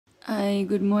Hi,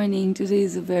 good morning. Today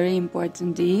is a very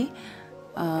important day.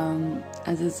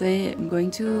 As I say, I'm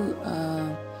going to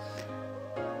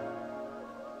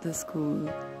the school.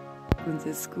 Going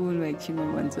to school, actually,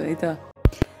 hello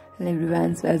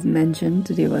everyone. So as mentioned,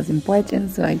 today was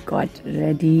important, so I got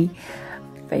ready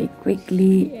very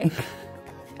quickly.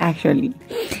 Actually,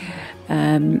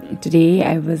 today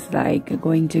I was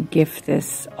going to give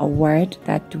this award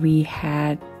that we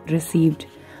had received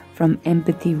from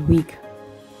Empathy Week.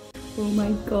 Oh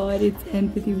my god, it's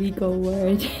Empathy Week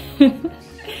award. Can't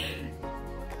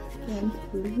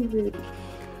believe it.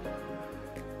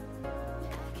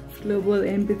 Global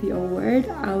Empathy Award,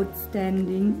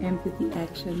 Outstanding Empathy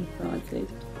Action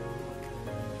Project.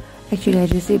 Actually, I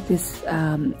received this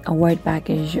award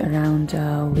package around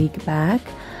a week back,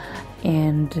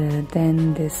 and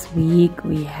then this week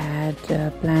we had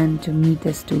planned to meet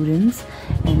the students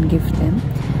and give them.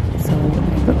 So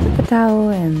I booked the towel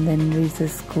and then reached the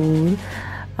school.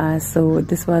 So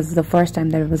this was the first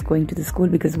time that I was going to the school,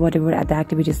 because whatever the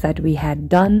activities that we had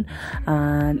done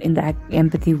in the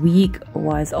Empathy Week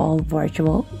was all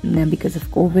virtual because of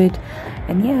COVID.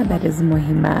 And yeah, that is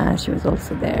Mohima. She was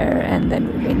also there. And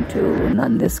then we went to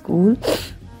Nanda school,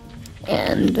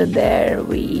 and there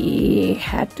we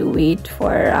had to wait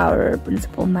for our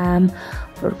principal ma'am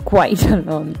for quite a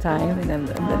long time, and then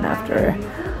after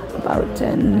about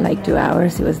 2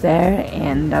 hours he was there,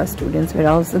 and our students were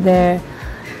also there,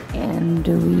 and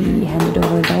we handed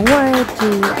over the award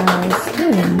to our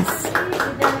students.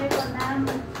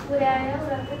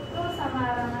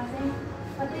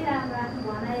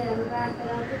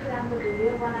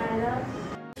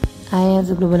 I, as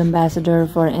a global ambassador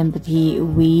for Empathy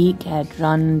Week, had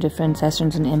run different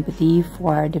sessions on empathy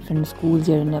for different schools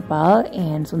here in Nepal,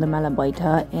 and Sundarmala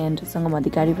Baita and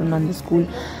Sangamadikari from Nanda school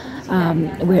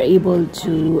were able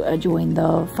to join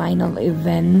the final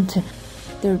event.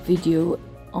 Their video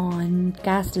on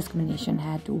caste discrimination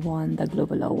had won the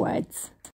global awards.